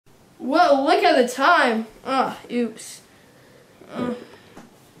Whoa, look at the time. Oops.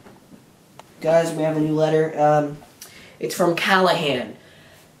 Guys, we have a new letter. It's from Callahan.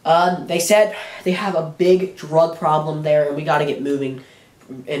 They said they have a big drug problem there, and we gotta get moving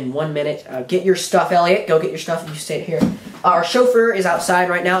in 1 minute. Get your stuff, Elliot. Go get your stuff. You stay here. Our chauffeur is outside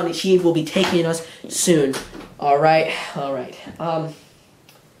right now, and he will be taking us soon. All right.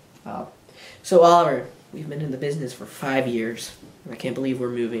 So Oliver, we've been in the business for 5 years. I can't believe we're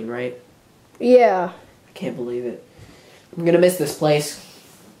moving, right? Yeah. I can't believe it. I'm gonna miss this place.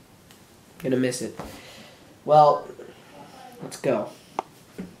 I'm gonna miss it. Well, let's go.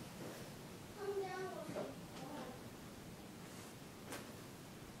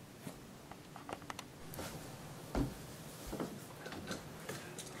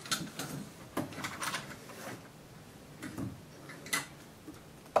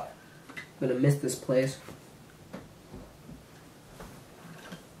 I'm gonna miss this place.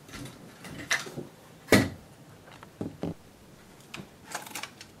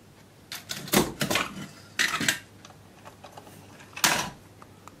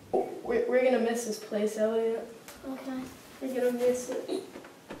 We're gonna miss this place, Elliot. Okay. We're gonna miss it.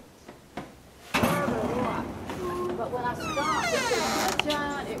 But when I stopped,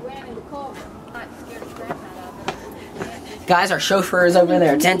 it ran in the culvert. I scared the crap out of it. Guys, our chauffeur is over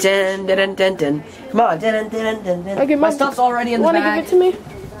there. Dun, dun, dun, dun, dun. Come on, dun, dun, dun, dun. Okay, my stuff's already in the bag. Give it to me?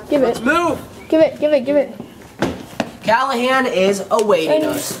 Give Let's it. move. Give it. Callahan is awaiting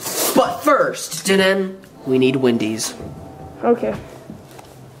us. But first, we need Wendy's. Okay.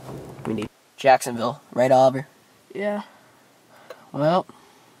 We need Jacksonville, right, Oliver? Yeah. Well,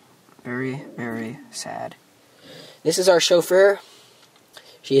 very, very sad. This is our chauffeur.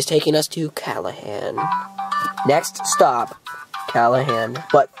 She is taking us to Callahan. Next stop, Callahan.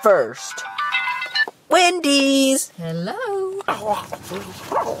 But first, Wendy's! Hello.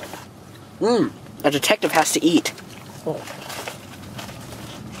 A detective has to eat.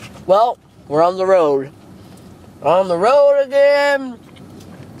 Well, we're on the road. On the road again.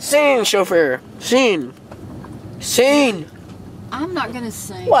 Scene, chauffeur. Scene. I'm not gonna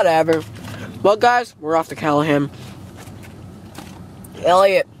sing. Whatever. Well, guys, we're off to Callahan.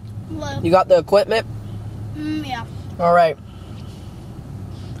 Elliot, Hello. you got the equipment? Yeah. Alright.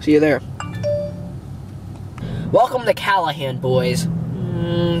 See you there. Welcome to Callahan, boys.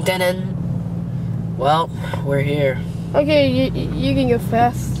 Well, we're here. Okay, you can go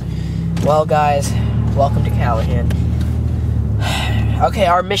fast. Well, guys, welcome to Callahan. Okay,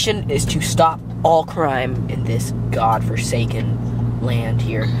 our mission is to stop all crime in this godforsaken land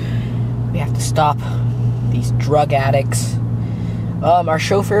here. We have to stop these drug addicts. Our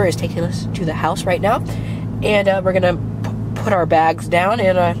chauffeur is taking us to the house right now, and we're gonna put our bags down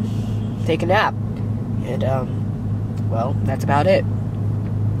and take a nap. And well, that's about it.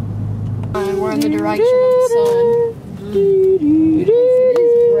 We're in the direction of the sun. It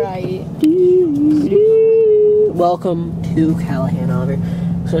is bright. Welcome to Callahan, Oliver.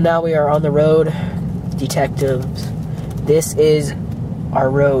 So now we are on the road, detectives. This is our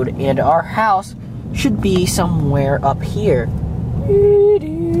road, and our house should be somewhere up here.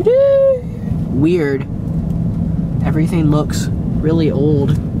 Weird. Everything looks really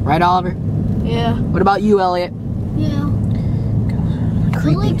old. Right, Oliver? Yeah. What about you, Elliot? Yeah.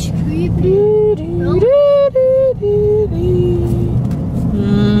 Creepy. It's creepy.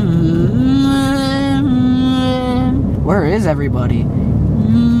 Where is everybody?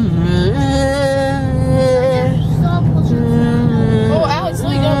 Oh, Alex,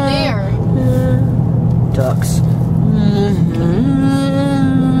 look up there. Ducks.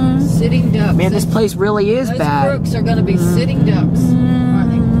 Sitting ducks. Man, this place really is Those bad. crooks are going to be sitting ducks,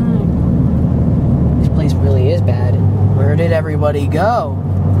 aren't This place really is bad. Where did everybody go?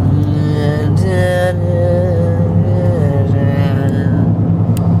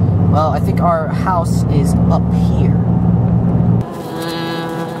 Well, I think our house is up here.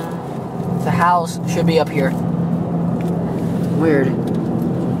 The house should be up here. Weird.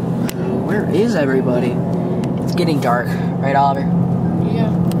 Where is everybody? It's getting dark, right, Oliver? Yeah.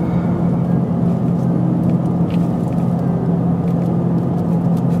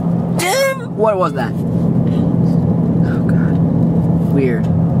 What was that? Oh, God. Weird.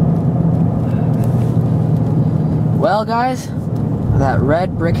 Well, guys, that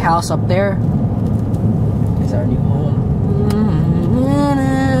red brick house up there is our new home.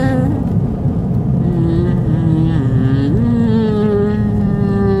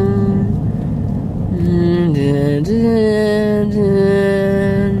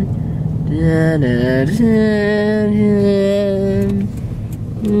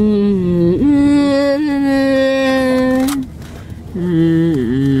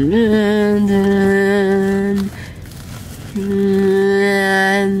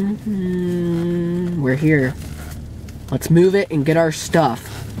 We're here. Let's move it and get our stuff.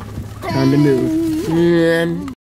 Time to move.